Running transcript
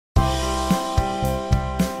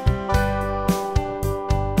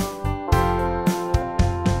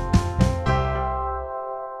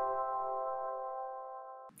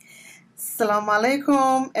Assalamu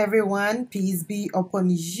alaikum, everyone. Peace be upon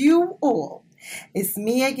you all. It's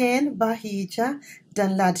me again, Bahijah,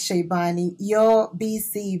 Danlad Sheibanee, your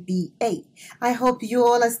BCBA. I hope you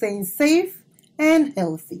all are staying safe and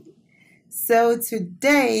healthy. So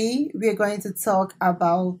today we're going to talk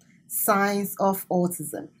about signs of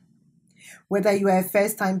autism. Whether you are a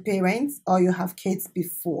first-time parent or you have kids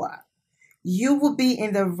before, you will be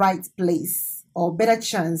in the right place or better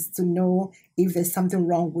chance to know if there's something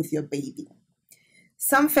wrong with your baby.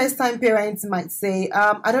 Some first-time parents might say,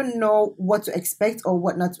 I don't know what to expect or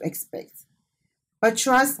what not to expect. But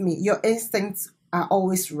trust me, your instincts are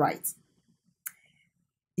always right.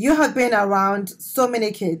 You have been around so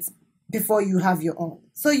many kids before you have your own.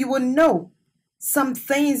 So you will know some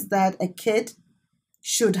things that a kid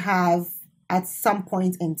should have at some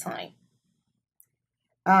point in time.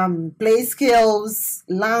 Play skills,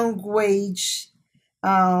 language,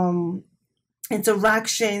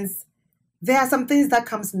 interactions. There are some things that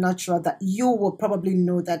comes natural that you will probably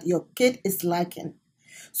know that your kid is lacking.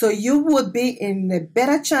 So you would be in a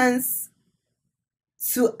better chance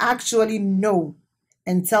to actually know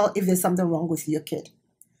and tell if there's something wrong with your kid.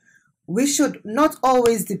 We should not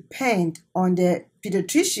always depend on the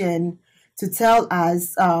pediatrician to tell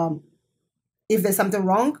us if there's something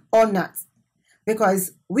wrong or not.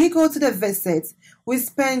 Because we go to the visit, we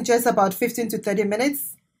spend just about 15 to 30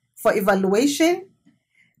 minutes for evaluation.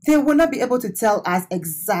 They will not be able to tell us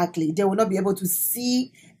exactly. They will not be able to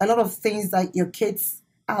see a lot of things that your kids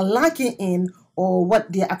are lacking in or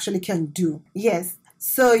what they actually can do. Yes,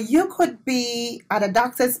 so you could be at a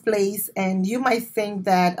doctor's place and you might think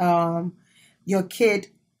that your kid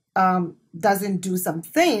doesn't do some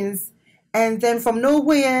things, and then from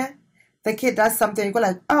nowhere, the kid does something, you go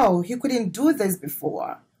like, oh, he couldn't do this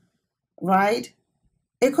before, right?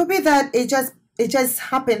 It could be that it just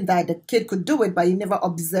happened that the kid could do it, but you never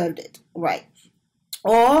observed it, right?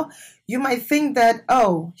 Or you might think that,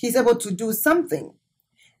 oh, he's able to do something.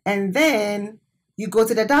 And then you go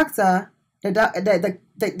to the doctor, the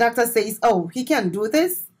doctor says, oh, he can't do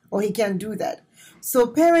this or he can't do that. So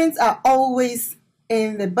parents are always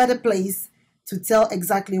in the better place to tell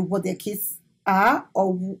exactly what their kids are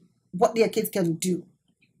or what their kids can do.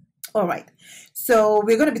 All right, so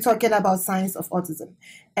we're going to be talking about signs of autism.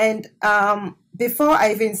 And before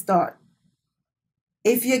I even start,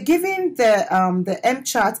 if you're given the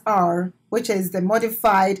MCHAT-R, which is the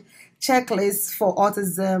modified checklist for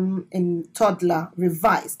autism in toddler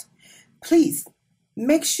revised, please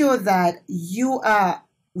make sure that you are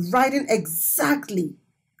writing exactly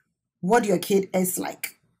what your kid is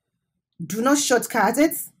like. Do not shortcut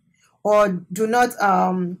it or do not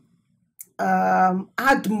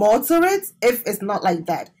add more to it if it's not like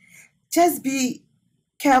that. Just be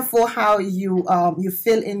careful how you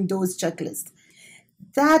fill in those checklists.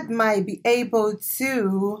 That might be able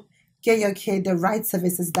to get your kid the right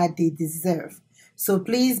services that they deserve. So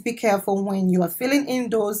please be careful when you are filling in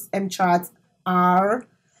those MCHAT-R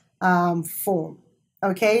form.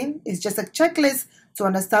 Okay, it's just a checklist to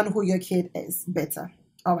understand who your kid is better.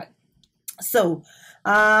 All right. So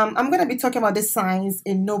I'm going to be talking about the signs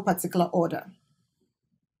in no particular order,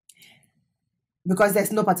 because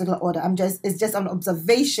there's no particular order. It's just an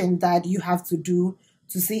observation that you have to do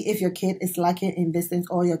to see if your kid is lacking in this thing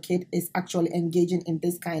or your kid is actually engaging in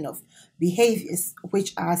this kind of behaviors,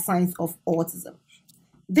 which are signs of autism.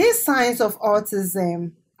 These signs of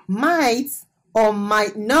autism might or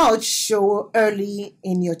might not show early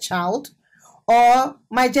in your child or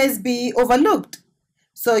might just be overlooked.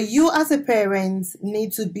 So you as a parent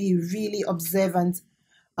need to be really observant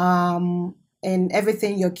in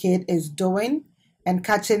everything your kid is doing and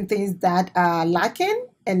catching things that are lacking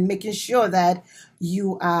and making sure that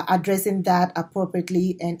you are addressing that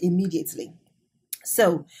appropriately and immediately.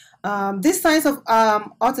 So these signs of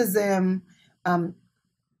autism,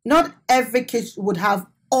 not every kid would have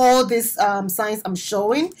all these signs I'm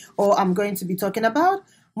showing or I'm going to be talking about.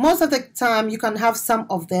 Most of the time you can have some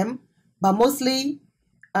of them, but mostly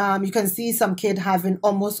you can see some kid having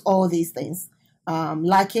almost all these things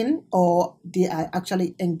lacking, or they are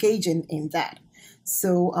actually engaging in that.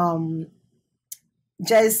 So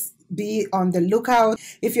just be on the lookout.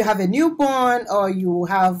 If you have a newborn or you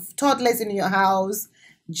have toddlers in your house,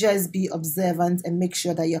 just be observant and make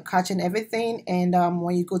sure that you're catching everything. And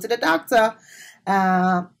when you go to the doctor,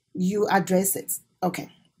 you address it. Okay.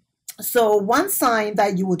 So one sign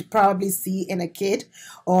that you would probably see in a kid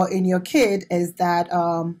or in your kid is that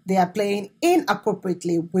they are playing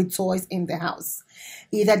inappropriately with toys in the house.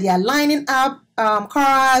 Either they are lining up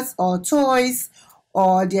cars or toys,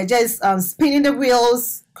 or they're just spinning the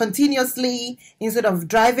wheels continuously instead of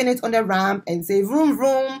driving it on the ramp and say vroom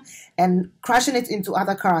vroom and crashing it into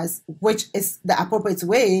other cars, which is the appropriate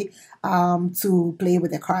way to play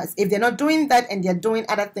with the cars. If they're not doing that and they're doing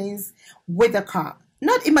other things with the car,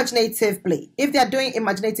 not imaginative play. If they're doing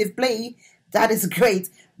imaginative play, that is great.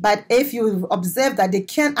 But if you observe that they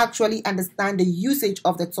can't actually understand the usage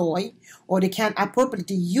of the toy or they can't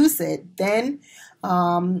appropriately use it, then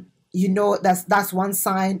you know that's one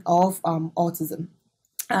sign of autism.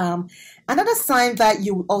 Another sign that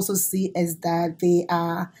you will also see is that they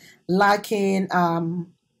are lacking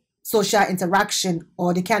social interaction,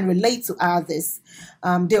 or they can't relate to others.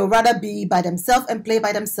 They'll rather be by themselves and play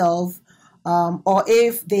by themselves. Or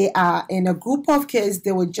if they are in a group of kids,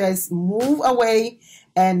 they will just move away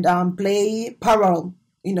and play parallel,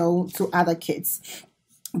 to other kids,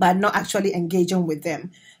 but not actually engaging with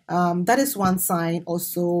them. That is one sign,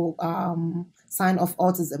 also sign of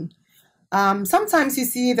autism. Sometimes you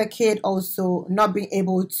see the kid also not being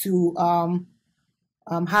able to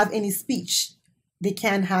have any speech. They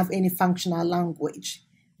can't have any functional language.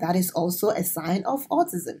 That is also a sign of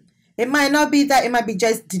autism. It might not be that, it might be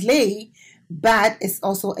just delay, but it's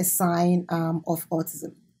also a sign of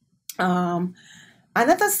autism.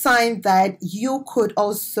 Another sign that you could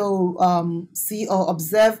also see or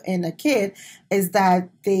observe in a kid is that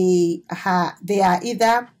they are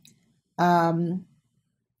either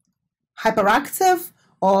hyperactive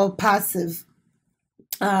or passive,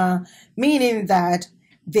 meaning that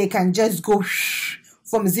they can just go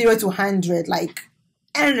from 0 to 100, like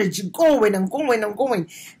energy going and going and going.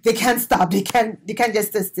 They can't stop. They can't just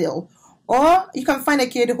stay still. Or you can find a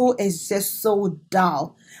kid who is just so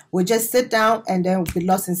dull, will just sit down and then be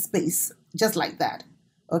lost in space, just like that.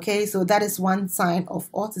 Okay, so that is one sign of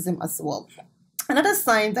autism as well. Another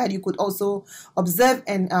sign that you could also observe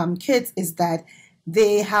in kids is that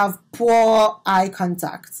they have poor eye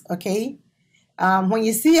contact. Okay, when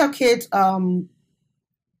you see your kid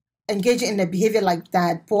engaging in a behavior like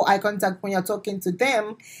that, poor eye contact, when you're talking to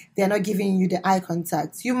them, they're not giving you the eye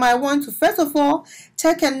contact. You might want to, first of all,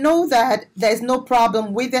 check and know that there's no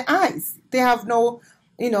problem with their eyes. They have no,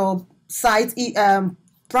 sight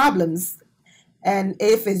problems. And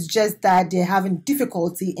if it's just that they're having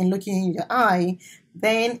difficulty in looking in your eye,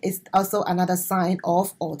 then it's also another sign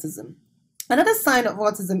of autism. Another sign of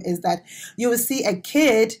autism is that you will see a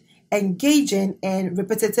kid engaging in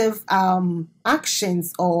repetitive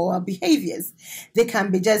actions or behaviors. They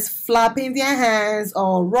can be just flapping their hands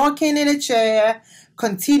or rocking in a chair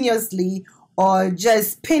continuously or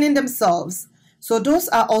just pinning themselves. So those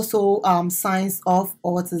are also signs of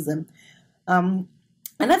autism.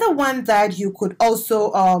 Another one that you could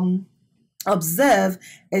also observe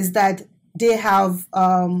is that they have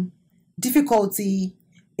difficulty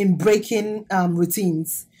in breaking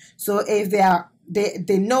routines. So if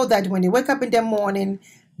they know that when they wake up in the morning,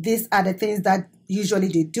 these are the things that usually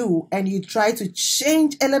they do, and you try to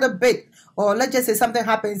change a little bit, or let's just say something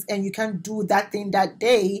happens and you can't do that thing that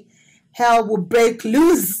day, hell will break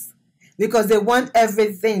loose because they want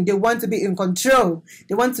everything. They want to be in control.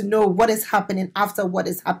 They want to know what is happening after what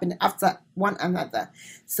is happening after one another.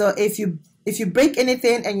 So if you break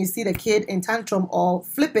anything and you see the kid in tantrum or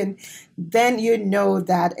flipping, then you know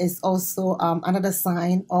that is also another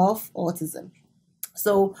sign of autism.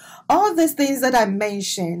 So all these things that I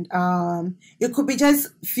mentioned, it could be just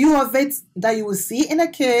few of it that you will see in a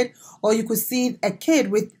kid, or you could see a kid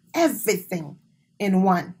with everything in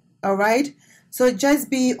one. All right. So just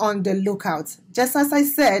be on the lookout. Just as I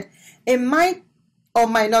said, it might or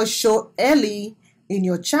might not show early in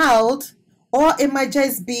your child, or it might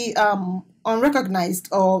just be unrecognized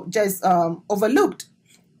or just overlooked.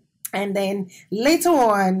 And then later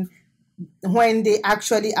on, when they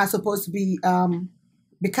actually are supposed to be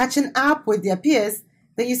catching up with their peers,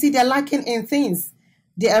 then you see they're lacking in things.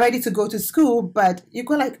 They are ready to go to school, but you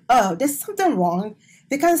go like, oh, there's something wrong.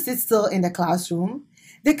 They can't sit still in the classroom.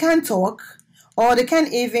 They can't talk, or they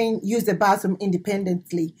can't even use the bathroom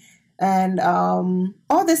independently. And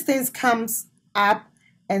all these things comes up,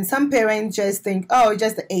 and some parents just think, oh,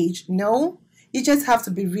 just the age. No, you just have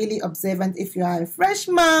to be really observant if you are a fresh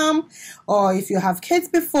mom, or if you have kids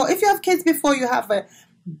before. If you have kids before, you have a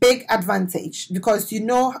big advantage because you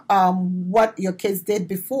know what your kids did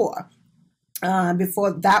before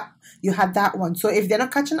that you had that one. So if they're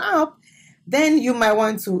not catching up, then you might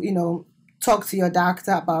want to talk to your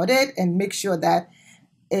doctor about it and make sure that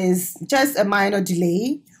is just a minor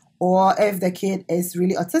delay. Or if the kid is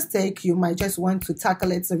really autistic, you might just want to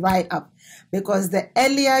tackle it right up, because the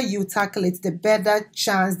earlier you tackle it, the better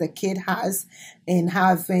chance the kid has in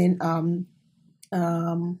having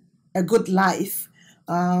a good life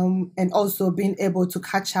and also being able to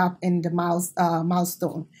catch up in the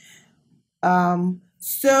milestone.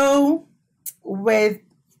 So with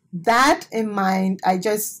that in mind, I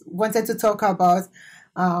just wanted to talk about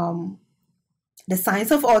the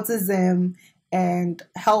signs of autism and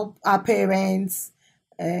help our parents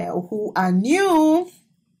who are new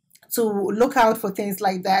to look out for things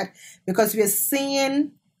like that, because we're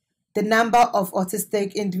seeing the number of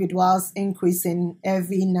autistic individuals increasing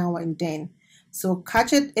every now and then. So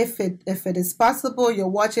catch it if it is possible. You're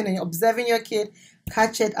watching and you're observing your kid,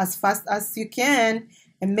 catch it as fast as you can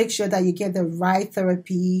and make sure that you get the right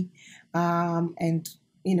therapy and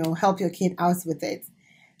help your kid out with it.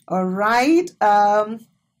 All right.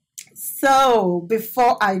 So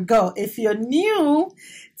before I go, if you're new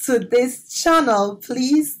to this channel,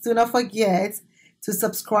 please do not forget to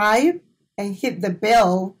subscribe and hit the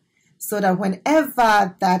bell so that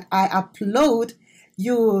whenever that I upload,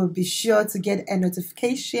 you will be sure to get a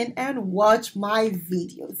notification and watch my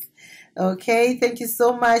videos. Okay, thank you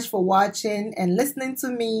so much for watching and listening to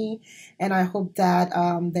me, and I hope that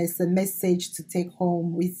there's a message to take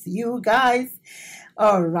home with you guys.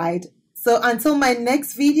 All right, so until my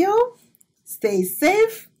next video, stay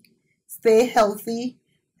safe, stay healthy,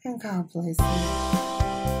 and God bless you.